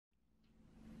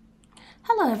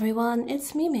Hello everyone,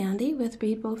 it's me Mandy with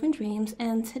Bead Woven Dreams,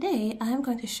 and today I'm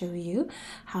going to show you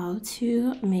how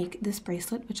to make this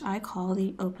bracelet, which I call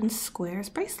the Open Squares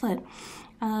bracelet.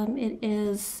 It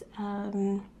is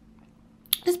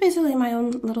just basically my own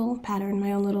little pattern,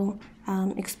 my own little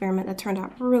experiment that turned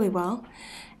out really well.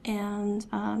 And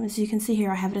as you can see here,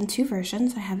 I have it in two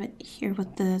versions. I have it here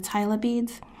with the Tila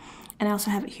beads, and I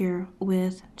also have it here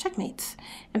with Czechmates.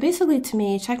 And basically, to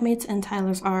me, Czechmates and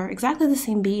Tilas are exactly the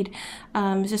same bead.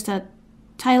 It's just that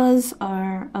Tilas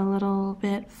are a little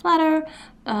bit flatter.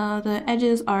 The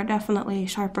edges are definitely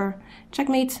sharper.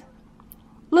 Czechmates,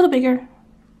 a little bigger,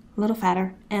 a little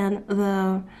fatter, and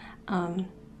the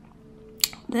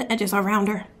edges are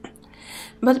rounder.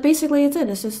 But basically, it's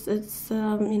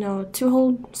you know, two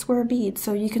whole square beads.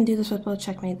 So you can do this with both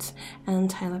Czechmates and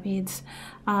Tila beads.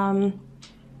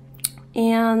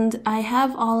 And I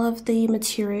have all of the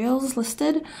materials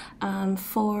listed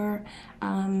for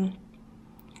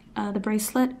the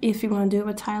bracelet if you want to do it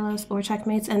with Tilas or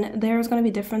Czechmates, and there's going to be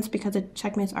a difference because the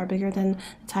Czechmates are bigger than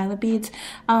the Tila beads.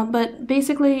 But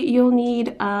basically, you'll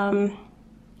need, I'm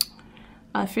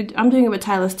doing it with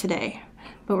Tilas today,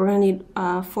 but we're going to need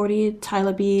 40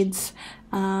 Tila beads,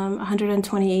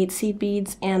 128 seed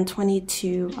beads, and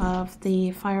 22 of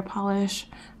the fire polish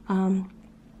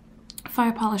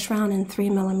round in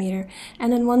 3mm,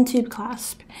 and then one tube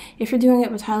clasp. If you're doing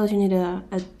it with Tilas, you need a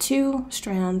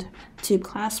 2-strand tube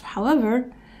clasp.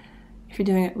 However, if you're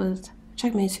doing it with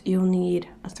Czechmates, you'll need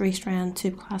a 3-strand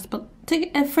tube clasp. But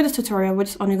for this tutorial, we're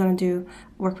just only going to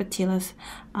work with Tilas.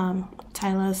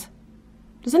 Tilas.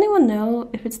 Does anyone know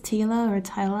if it's Tila or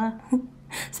Tila?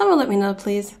 Someone let me know,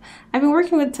 please. I've been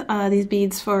working with these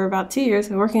beads for about 2 years. I've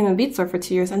been working in a bead store for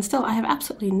 2 years, and still I have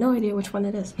absolutely no idea which one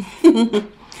it is.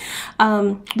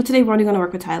 But today we're only going to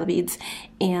work with Tila beads.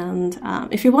 And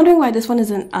if you're wondering why this one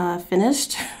isn't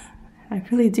finished, I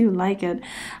really do like it.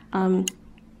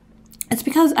 It's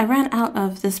because I ran out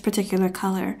of this particular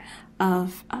color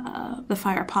of the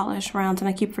fire polish rounds, and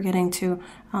I keep forgetting to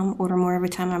order more every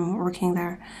time I'm working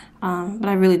there. But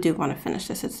I really do want to finish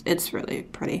this. It's really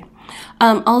pretty.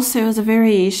 Also, as a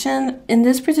variation, in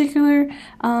this particular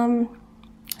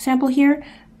sample here,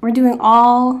 we're doing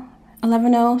all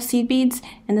 11-0 seed beads.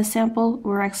 In this sample,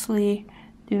 we're actually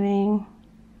doing,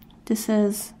 this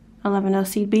is 11-0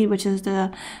 seed bead, which is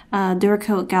the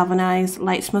Duracoat Galvanized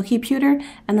Light Smoky Pewter,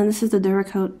 and then this is the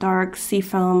Duracoat Dark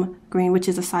Seafoam Green, which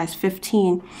is a size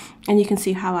 15, and you can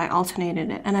see how I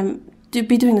alternated it. And I'm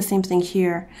be doing the same thing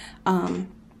here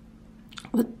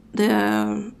with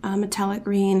the metallic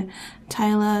green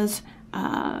Tilas.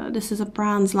 This is a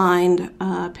bronze lined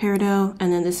peridot,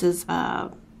 and then this is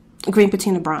green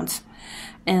patina bronze.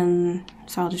 And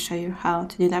so I'll just show you how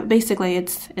to do that. Basically,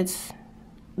 it's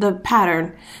the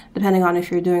pattern, depending on if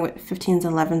you're doing it with 15s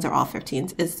and 11s or all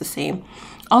 15s, is the same.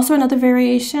 Also, another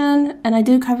variation, and I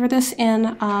do cover this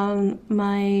in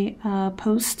my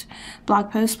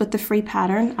blog post with the free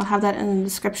pattern. I'll have that in the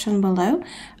description below.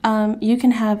 You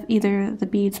can have either the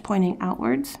beads pointing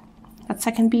outwards, that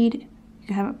second bead, you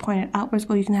can have it pointed outwards,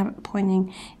 or you can have it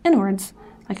pointing inwards,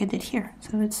 like I did here.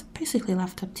 So it's basically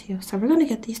left up to you. So we're going to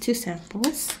get these two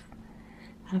samples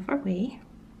out of our way.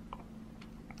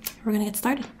 We're going to get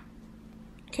started.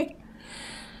 Okay.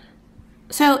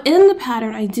 So in the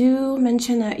pattern, I do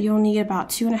mention that you'll need about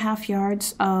 2.5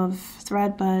 yards of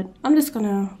thread, but I'm just going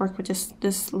to work with just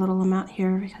this little amount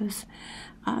here because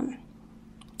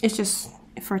it's just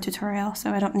for a tutorial,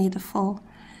 so I don't need the full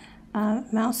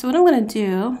amount. So what I'm going to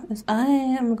do is I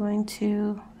am going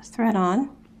to thread on.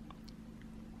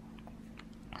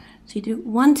 So you do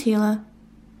 1 Tila,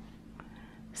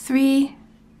 3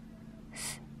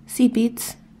 seed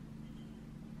beads.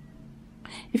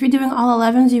 If you're doing all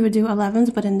 11s, you would do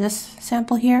 11s, but in this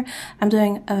sample here, I'm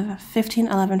doing a 15,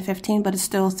 11, 15, but it's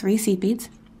still 3 seed beads.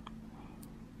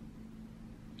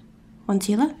 1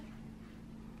 Tila,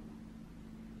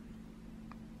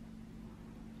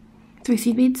 3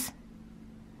 seed beads,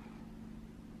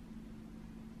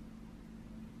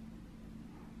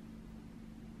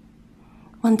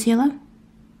 1 Tila,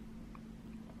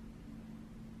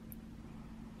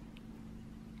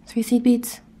 3 seed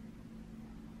beads,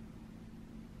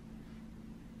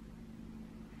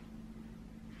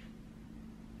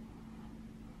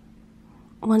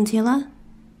 1 Tila,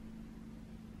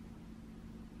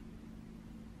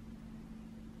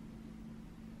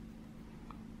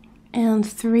 and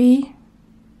 3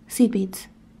 seed beads.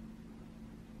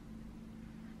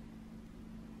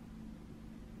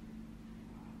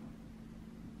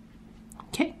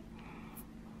 Okay.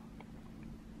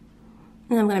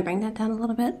 And I'm going to bring that down a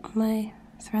little bit on my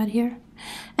thread here.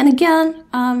 And again,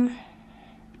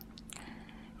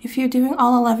 if you're doing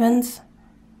all 11s,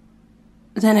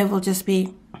 then it will just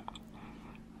be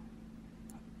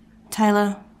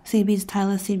Tila, seed beads,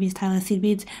 Tila, seed beads, Tila, seed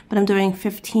beads, but I'm doing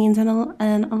 15s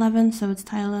and 11, so it's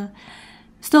Tila.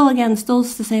 Still the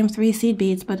same 3 seed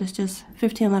beads, but it's just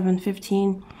 15, 11,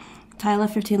 15, Tila,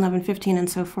 15, 11, 15, and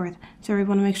so forth. So we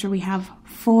want to make sure we have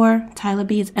 4 Tila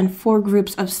beads and 4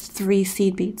 groups of 3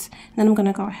 seed beads. And then I'm going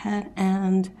to go ahead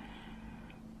and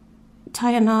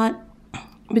tie a knot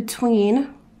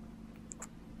between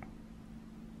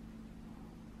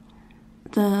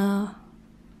the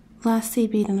last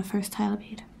seed bead and the first Tila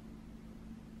bead.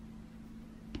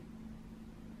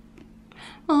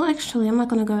 Well, actually, I'm not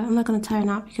going to tie a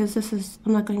knot because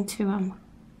I'm not going to, I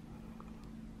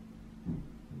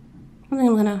think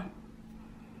I'm going to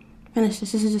finish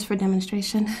this. This is just for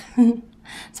demonstration.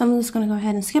 So I'm just going to go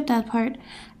ahead and skip that part.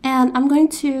 And I'm going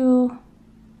to,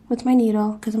 with my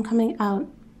needle, because I'm coming out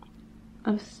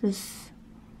of the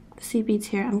seed beads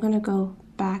here, I'm going to go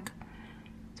back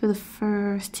through the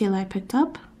first Tila I picked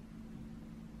up.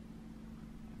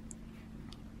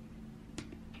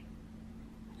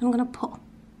 I'm going to pull.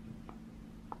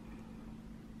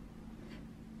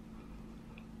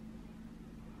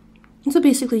 And so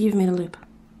basically you've made a loop.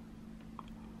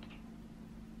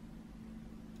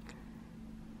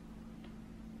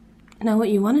 Now what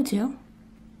you want to do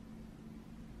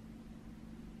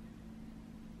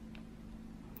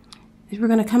is we're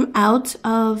going to come out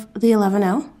of the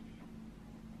 11-0.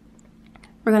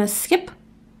 We're going to skip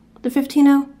the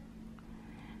 15-0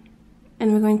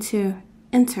 and we're going to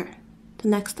enter the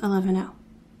next 11-0.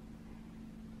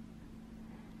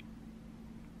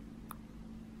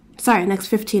 Sorry, next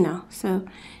 15-0. So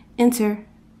enter,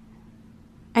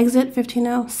 exit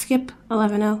 15-0, skip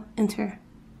 11-0, enter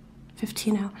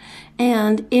 15-0.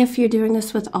 And if you're doing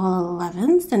this with all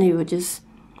 11s, then you would just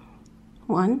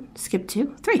 1, skip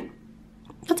 2, 3.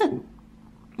 That's it.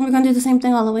 We're going to do the same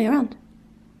thing all the way around.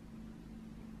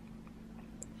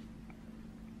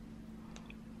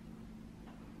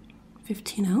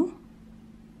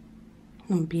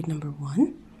 Bead number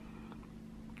 1,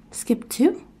 skip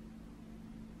 2,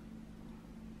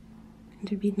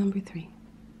 enter bead number 3.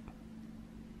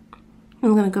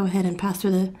 I'm going to go ahead and pass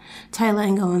through the Tila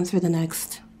and go on through the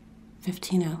next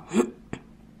 15-0.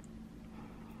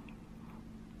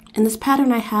 And this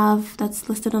pattern I have that's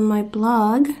listed on my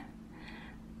blog,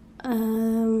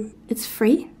 it's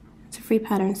free. It's a free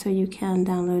pattern, so you can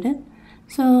download it.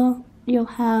 So you'll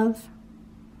have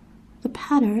the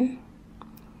pattern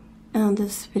and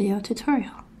this video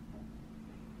tutorial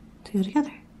to go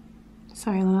together.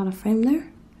 Sorry, a little out of frame there.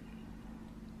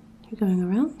 You're going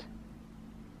around,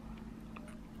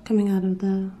 coming out of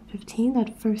the 15,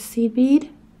 that first seed bead,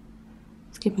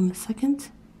 skipping the second,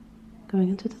 going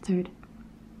into the third.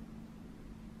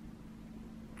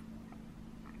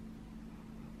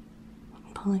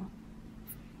 Pulling.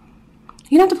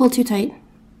 You don't have to pull too tight.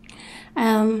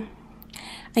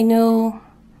 I know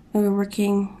when we're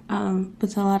working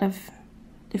with a lot of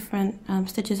different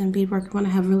stitches and beadwork, we want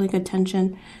to have really good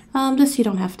tension. This you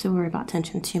don't have to worry about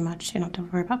tension too much. You don't have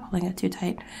to worry about pulling it too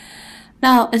tight.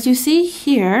 Now, as you see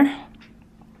here,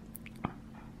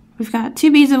 we've got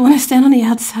 2 beads that want to stand on the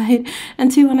outside and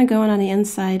 2 want to go in on the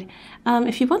inside.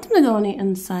 If you want them to go on the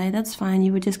inside, that's fine.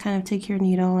 You would just kind of take your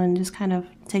needle and just kind of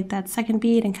take that second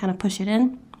bead and kind of push it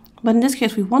in. But in this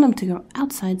case, we want them to go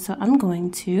outside, so I'm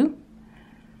going to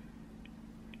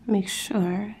make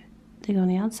sure they go on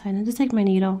the outside and just take my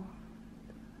needle,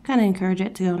 kind of encourage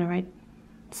it to go in the right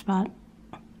spot.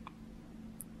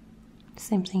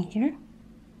 Same thing here.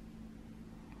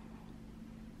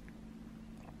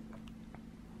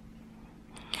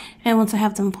 And once I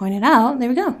have them pointed out, there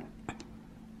we go.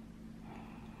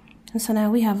 And so now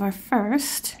we have our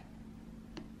first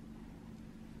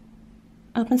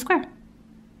open square,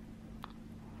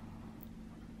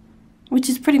 which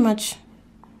is pretty much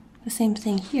the same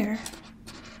thing here.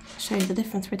 I'll show you the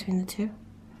difference between the two.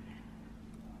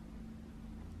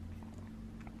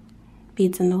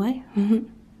 Beads in the way.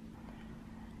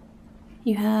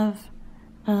 You have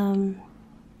the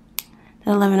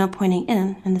 11-0 pointing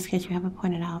in this case you have it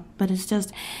pointed out, but it's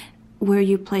just where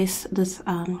you place this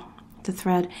the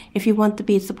thread. If you want the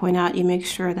beads to point out, you make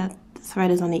sure that the thread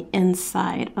is on the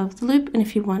inside of the loop, and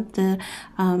if you want the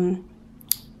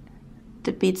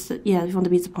beads to, if you want the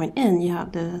beads to point in, you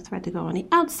have the thread to go on the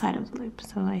outside of the loop.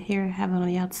 So here I have it on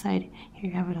the outside,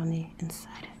 here you have it on the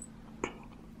inside.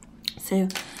 So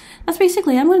that's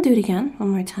basically, I'm going to do it again one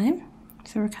more time.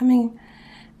 So we're coming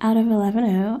out of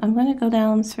 11-0. I'm going to go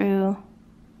down through,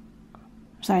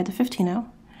 sorry, the 15-0.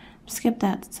 Skip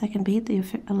that second bead, the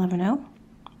 11-0.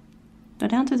 Go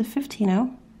down to the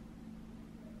 15-0.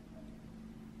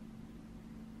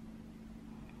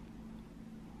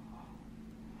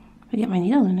 get my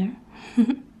needle in there.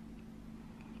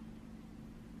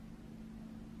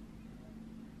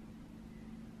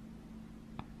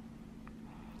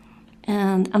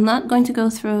 And I'm not going to go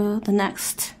through the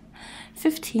next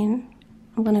 15.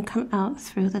 I'm going to come out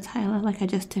through the tile like I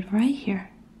just did right here.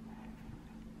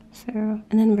 So,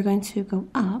 and then we're going to go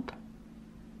up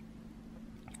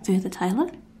through the tile.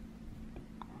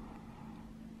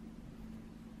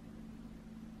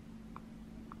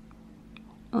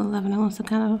 Lebanon wants to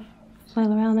kind of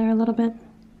flail around there a little bit.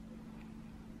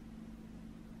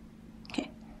 Okay.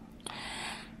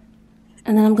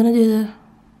 And then I'm going to do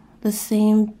the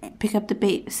same, pick up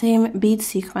the same bead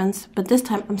sequence, but this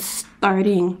time I'm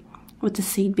starting with the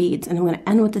seed beads and I'm going to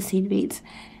end with the seed beads.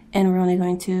 And we're only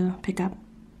going to pick up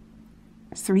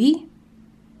 3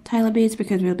 Tila beads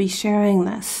because we'll be sharing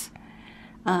this.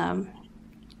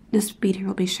 This bead here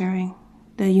will be sharing,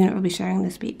 the unit will be sharing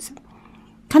this bead. So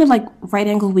kind of like right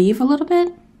angle weave a little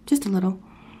bit, just a little.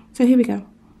 So here we go.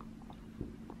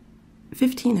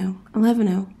 15-0,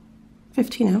 11-0,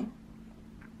 15-0,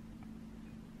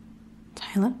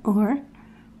 Tila, or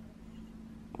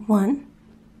 1,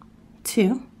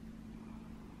 2,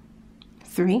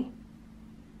 3,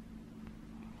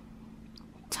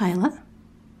 Tila,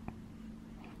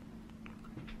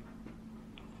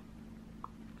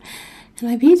 and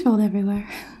my beads rolled everywhere.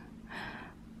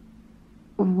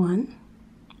 1,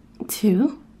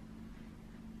 2,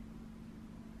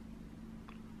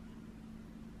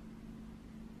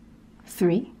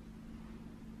 3,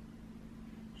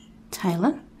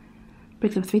 Tila,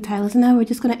 picked up 3 Tilas, and now we're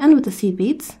just going to end with the seed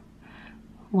beads.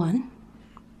 1,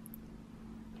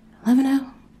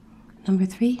 11-0, number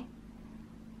 3,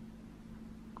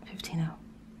 15-0.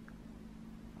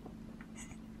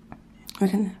 We're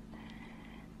going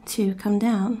to come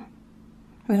down,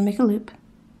 we're going to make a loop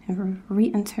and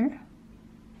re-enter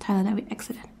Tila that we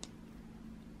exited.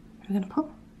 We're going to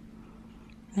pull.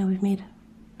 Now we've made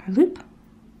our loop.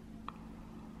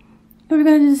 And we're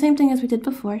going to do the same thing as we did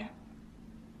before.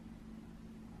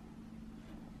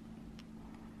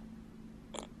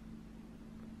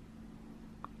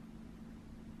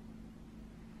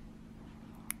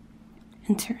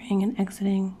 Entering and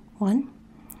exiting 1,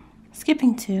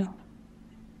 skipping 2,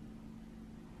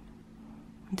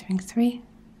 entering 3,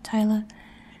 Tila,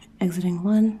 exiting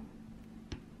 1,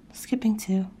 skipping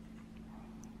 2,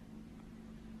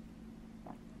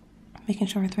 making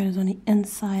sure our thread is on the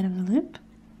inside of the loop.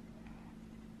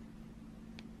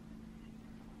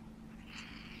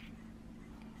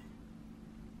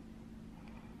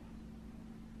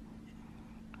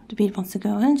 If the bead wants to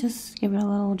go in, just give it a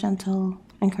little gentle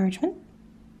encouragement.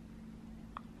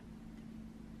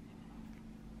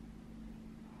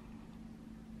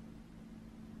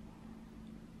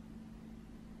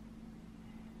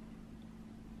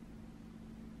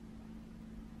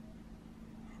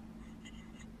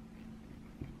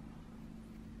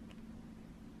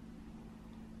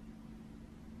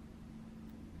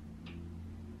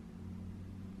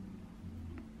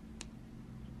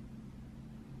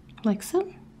 Like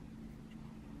so.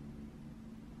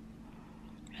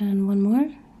 And one more.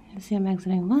 You see I'm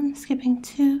exiting 1, skipping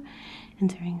 2,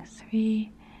 entering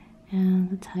 3,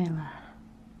 and the Tila.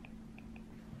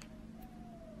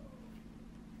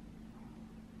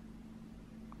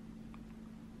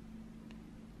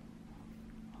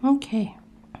 Okay.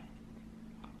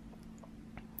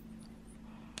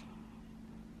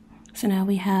 So now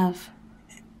we have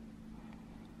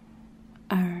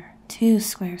our 2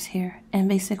 squares here, and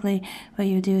basically what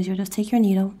you do is you'll just take your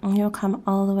needle and you'll come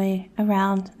all the way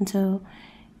around until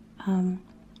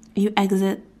you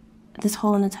exit this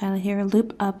hole in the tile here,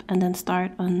 loop up, and then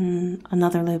start on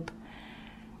another loop,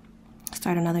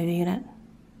 start another unit,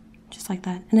 just like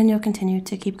that, and then you'll continue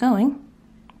to keep going.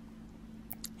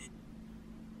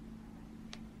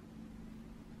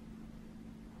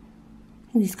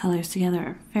 These colors together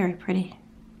are very pretty.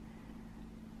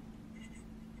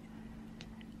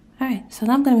 Alright, so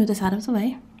now I'm going to move this out of the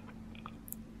way.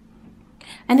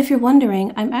 And if you're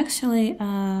wondering, I'm actually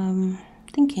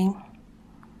thinking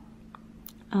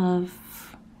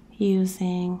of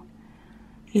using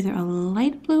either a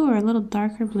light blue or a little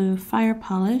darker blue fire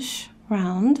polish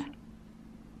round.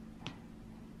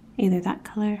 Either that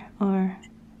color or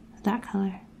that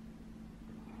color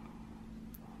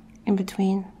in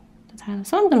between the tiles.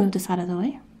 So I'm going to move this out of the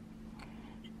way.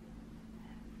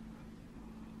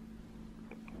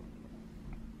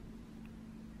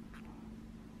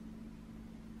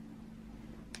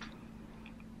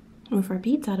 Move our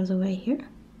beads out of the way here.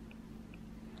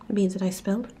 The beads that I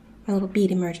spilled. My little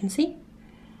bead emergency.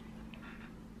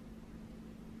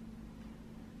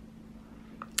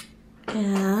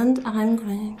 And I'm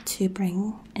going to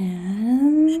bring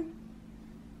in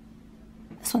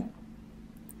this one.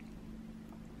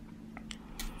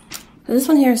 So this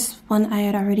one here is one I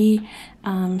had already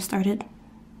started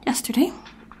yesterday.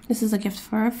 This is a gift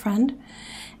for a friend.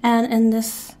 And in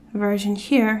this version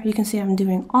here, you can see I'm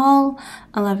doing all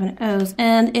 11 O's.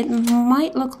 And it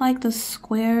might look like the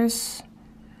squares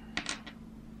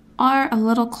are a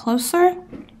little closer.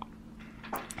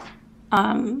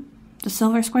 The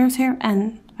silver squares here,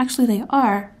 and actually they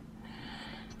are.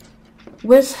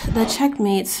 With the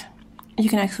Czechmates, you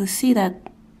can actually see that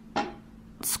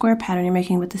square pattern you're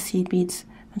making with the seed beads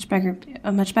much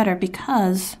better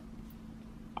because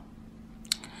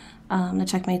the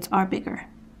Czechmates are bigger.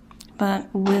 But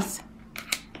with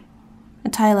the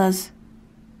Tilas,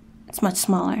 it's much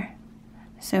smaller.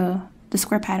 So the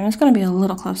square pattern is going to be a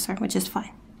little closer, which is fine.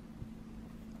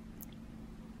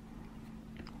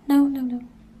 No.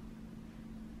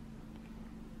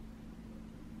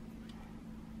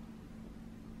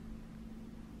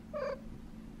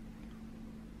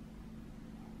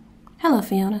 Hello,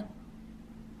 Fiona.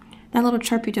 That little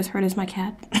chirp you just heard is my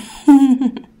cat.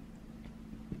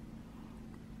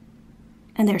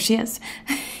 And there she is.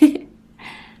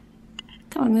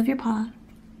 Come on, move your paw.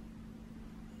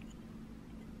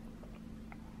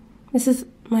 This is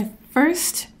my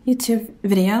first YouTube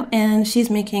video, and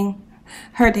she's making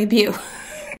her debut.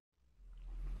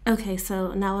 Okay,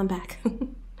 so now I'm back.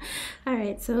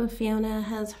 Alright, so Fiona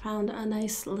has found a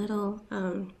nice little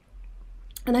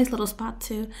spot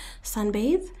to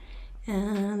sunbathe,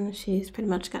 and she's pretty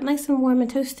much got nice and warm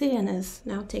and toasty and is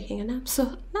now taking a nap,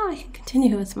 so now I can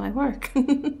continue with my work.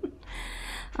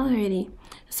 Alrighty,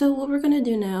 so what we're going to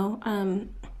do now,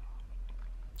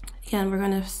 again, we're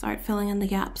going to start filling in the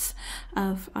gaps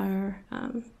of our,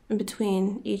 in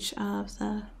between each of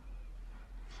the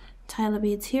Tila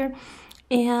beads here,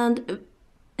 and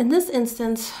in this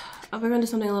instance, we're going to do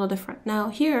something a little different. Now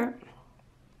here,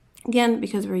 again,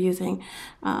 because we're using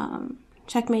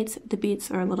Czechmates, the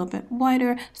beads are a little bit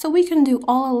wider, so we can do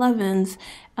all 11s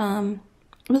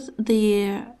with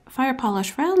the fire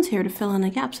polish rounds here to fill in the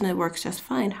gaps, and it works just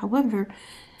fine. However,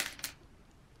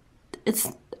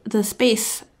 it's the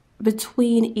space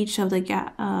between each of the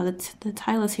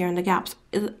Tilas here and the gaps,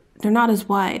 they're not as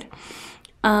wide.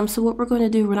 So what we're going to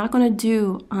do, we're not going to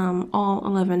do all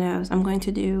 11 O's. I'm going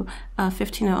to do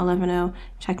 15 O, 11 O,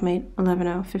 Czechmate, 11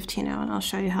 O, 15 O, and I'll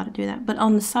show you how to do that. But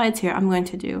on the sides here, I'm going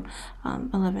to do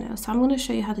 11 O's. So I'm going to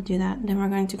show you how to do that. And then we're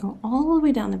going to go all the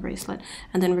way down the bracelet,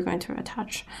 and then we're going to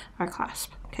attach our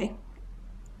clasp, okay?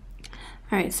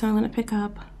 All right, so I'm going to pick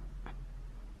up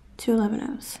 2 11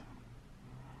 O's.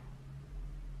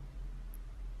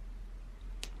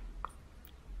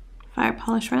 Fire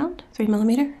polish round,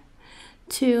 3mm.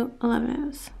 2 11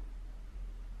 O's.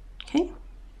 Okay.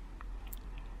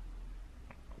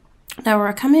 Now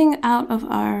we're coming out of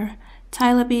our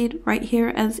Tila bead right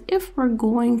here as if we're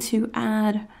going to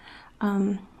add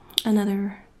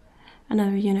another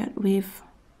unit. We've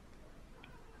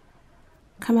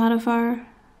come out of our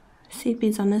seed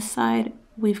beads on this side.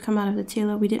 We've come out of the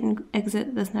Tila. We didn't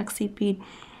exit this next seed bead.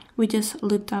 We just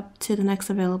looped up to the next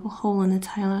available hole in the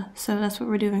Tila. So that's what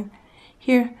we're doing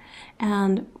here,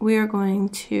 and we're going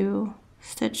to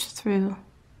stitch through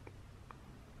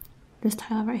this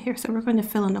Tila right here. So we're going to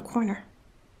fill in the corner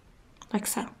like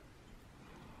so,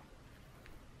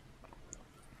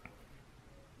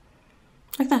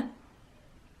 like that.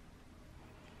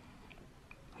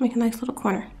 Make a nice little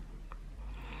corner,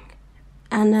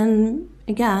 and then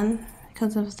again,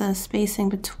 because of the spacing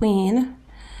between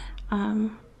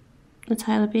the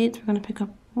Tila beads, we're going to pick up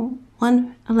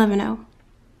 1 11 O.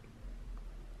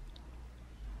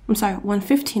 I'm sorry, 1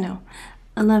 15 O,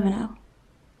 11 O,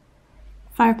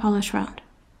 fire polish round,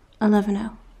 11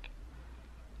 O,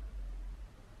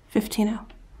 15 O.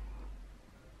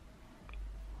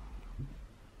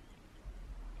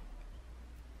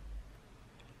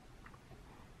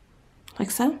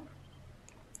 Like so.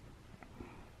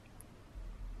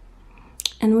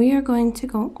 And we are going to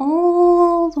go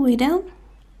all the way down.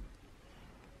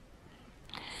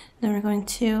 Then we're going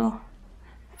to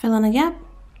fill in a gap,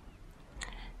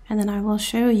 and then I will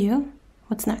show you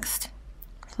what's next.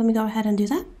 So let me go ahead and do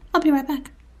that. I'll be right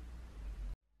back.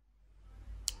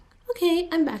 Okay,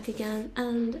 I'm back again,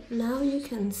 and now you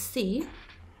can see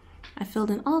I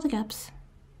filled in all the gaps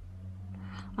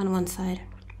on one side,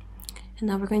 and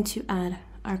now we're going to add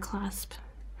our clasp.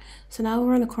 So now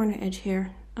we're on the corner edge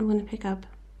here. I'm going to pick up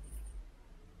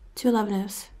 2 11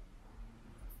 O's,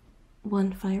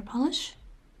 1 fire polish,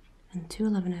 and 2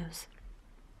 11 O's.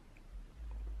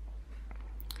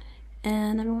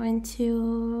 And I'm going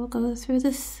to go through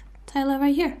this Tila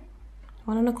right here.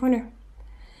 one in the corner.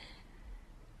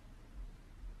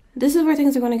 This is where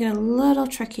things are going to get a little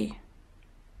tricky.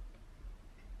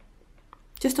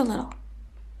 Just a little.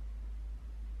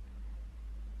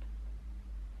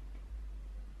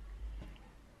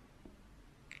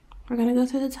 We're going to go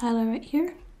through the Tila right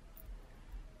here.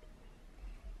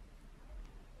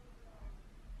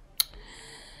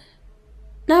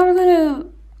 Now we're going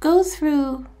to go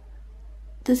through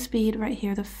this bead right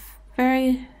here, the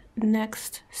very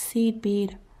next seed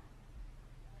bead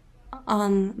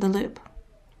on the loop.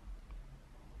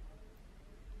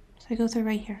 So I go through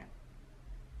right here.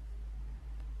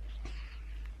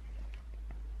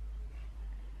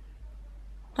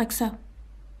 Like so.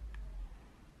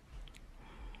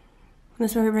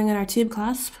 This is where we bring in our tube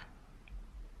clasp.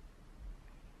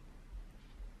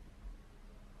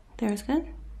 There's good.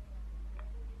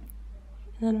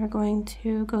 And then we're going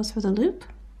to go through the loop.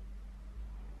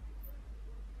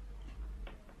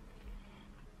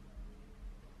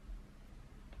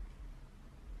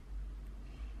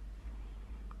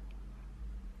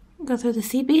 Go through the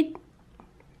seed bead.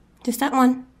 Just that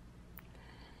one.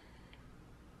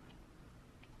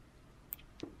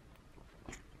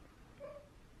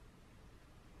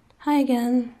 Hi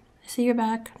again. I see you're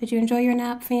back. Did you enjoy your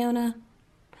nap, Fiona?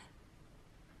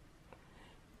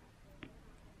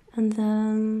 And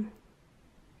then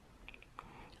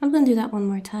I'm going to do that one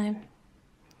more time.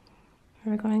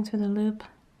 We're going through the loop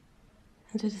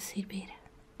and through the seed bead.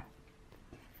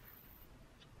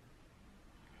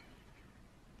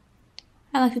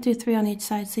 I like to do 3 on each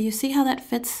side. So you see how that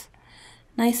fits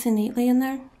nice and neatly in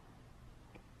there?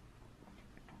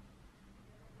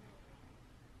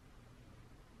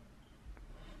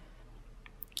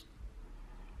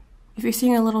 If you're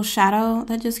seeing a little shadow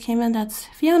that just came in, that's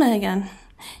Fiona again.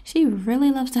 She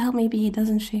really loves to help me bead,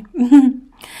 doesn't she?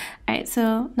 Alright,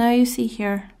 so now you see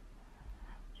here,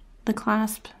 the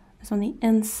clasp is on the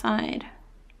inside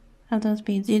of those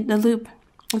beads. The loop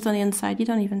is on the inside. You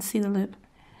don't even see the loop.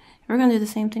 We're going to do the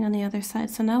same thing on the other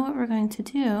side. So now what we're going to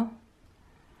do...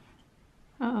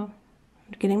 Uh-oh.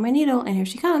 I'm getting my needle, and here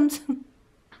she comes.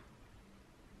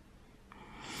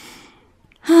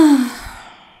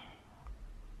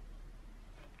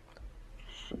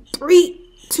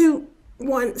 3, 2,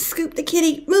 1. Scoop the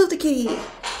kitty. Move the kitty.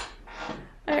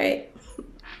 All right.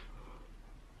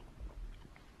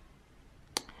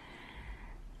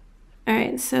 All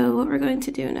right, so what we're going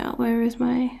to do now, where is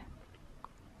my...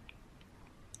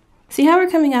 See how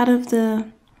we're coming out of the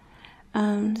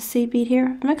seed bead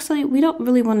here? We don't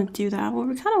really want to do that. What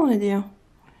we kind of want to do...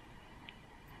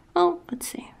 Oh, let's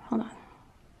see. Hold on.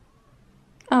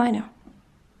 Oh, I know.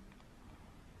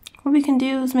 What we can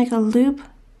do is make a loop,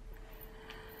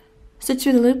 stitch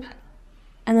through the loop,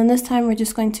 and then this time we're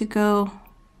just going to go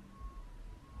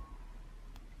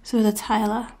through the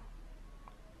Tila.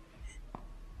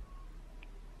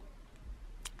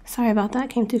 Sorry about that,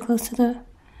 came too close to the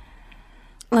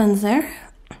lens there.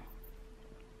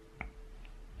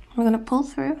 We're going to pull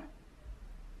through.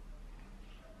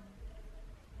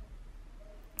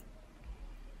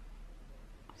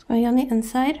 It's going on the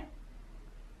inside.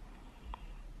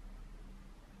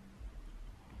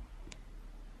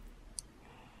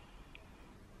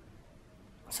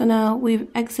 So now we've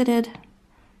exited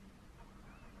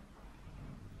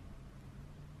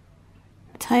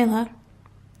the Tila.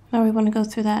 Now we want to go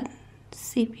through that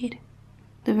seed bead,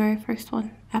 the very first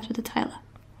one after the Tila.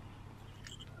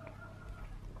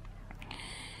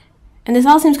 And this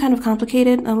all seems kind of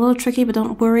complicated, a little tricky, but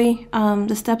don't worry.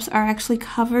 The steps are actually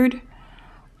covered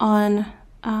on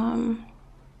my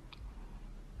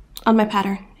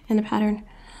pattern, in the pattern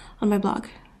on my blog.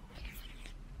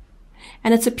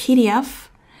 And it's a PDF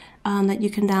that you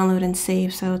can download and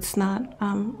save, so it's not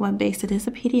web-based, it is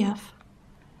a PDF.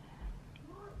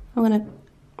 So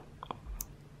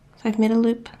I've made a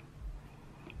loop.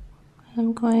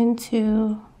 I'm going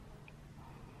to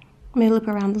make a loop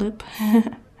around the loop.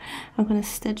 I'm going to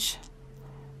stitch,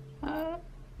 let's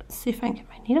see if I can get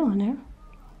my needle in there.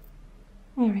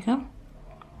 There we go.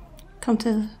 Come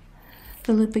to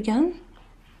the loop again.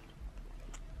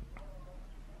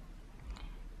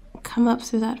 Come up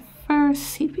through that first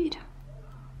seed bead.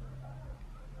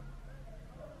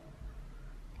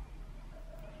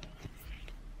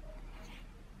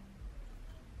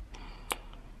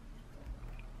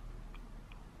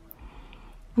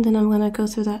 And then I'm going to go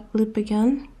through that loop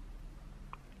again.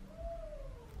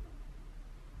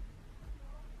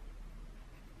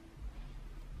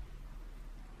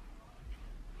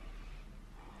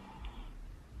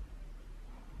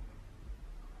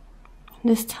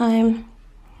 This time,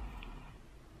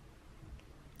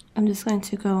 I'm just going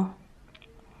to go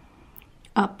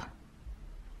up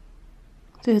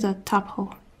through the top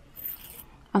hole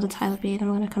of the tile bead. I'm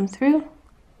going to come through.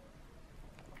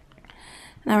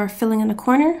 Now we're filling in the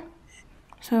corner.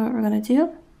 So what we're going to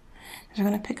do is we're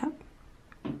going to pick up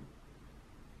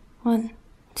 1,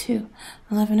 2,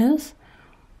 11 O's,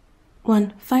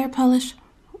 1 fire polish,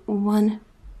 1,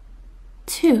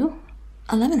 2,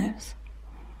 11 O's.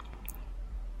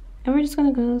 And we're just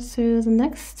going to go through the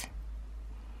next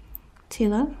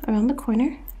Tila around the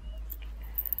corner,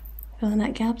 fill in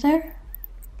that gap there.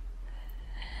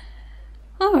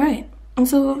 All right, and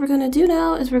so what we're going to do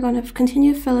now is we're going to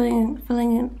continue filling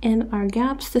in our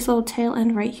gaps. This little tail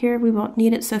end right here, we won't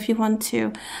need it, so if you want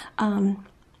to,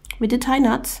 we did tie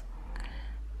knots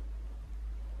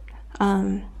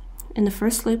in the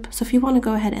first loop, so if you want to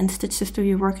go ahead and stitch this through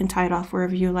your work and tie it off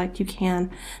wherever you like, you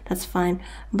can, that's fine.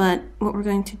 But what we're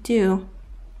going to do,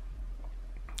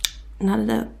 now that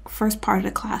the first part of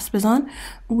the clasp is on,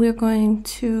 we're going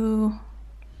to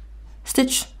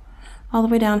stitch all the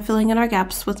way down, filling in our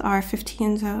gaps with our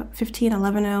 15,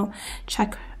 11-0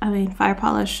 fire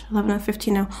polish, 11-0,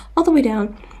 15-0, all the way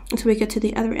down until we get to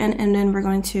the other end, and then we're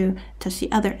going to touch the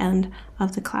other end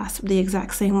of the clasp the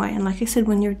exact same way. And like I said,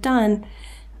 when you're done,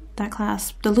 that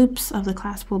clasp, the loops of the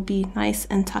clasp will be nice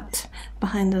and tucked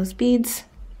behind those beads.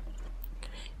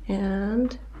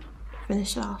 And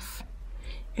finish it off.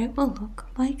 It will look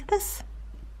like this.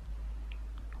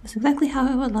 That's exactly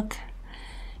how it would look.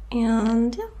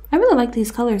 And yeah, I really like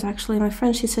these colors actually. My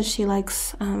friend, she said she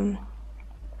likes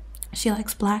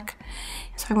black,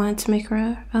 so I wanted to make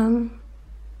her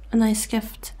a nice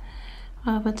gift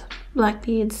with black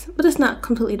beads, but it's not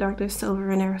completely dark. There's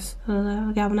silver in there,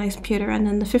 so galvanized pewter, and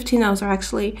then the 15-0s are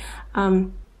actually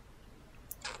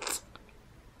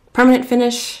permanent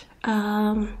finish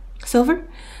silver.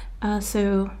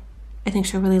 So I think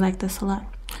she'll really like this a lot.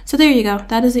 So there you go.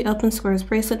 That is the Open Squares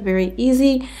bracelet. Very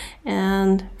easy,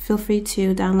 and feel free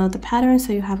to download the pattern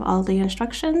so you have all the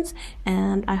instructions.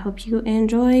 And I hope you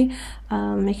enjoy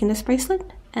making this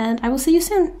bracelet, and I will see you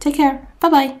soon. Take care.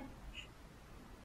 Bye-bye.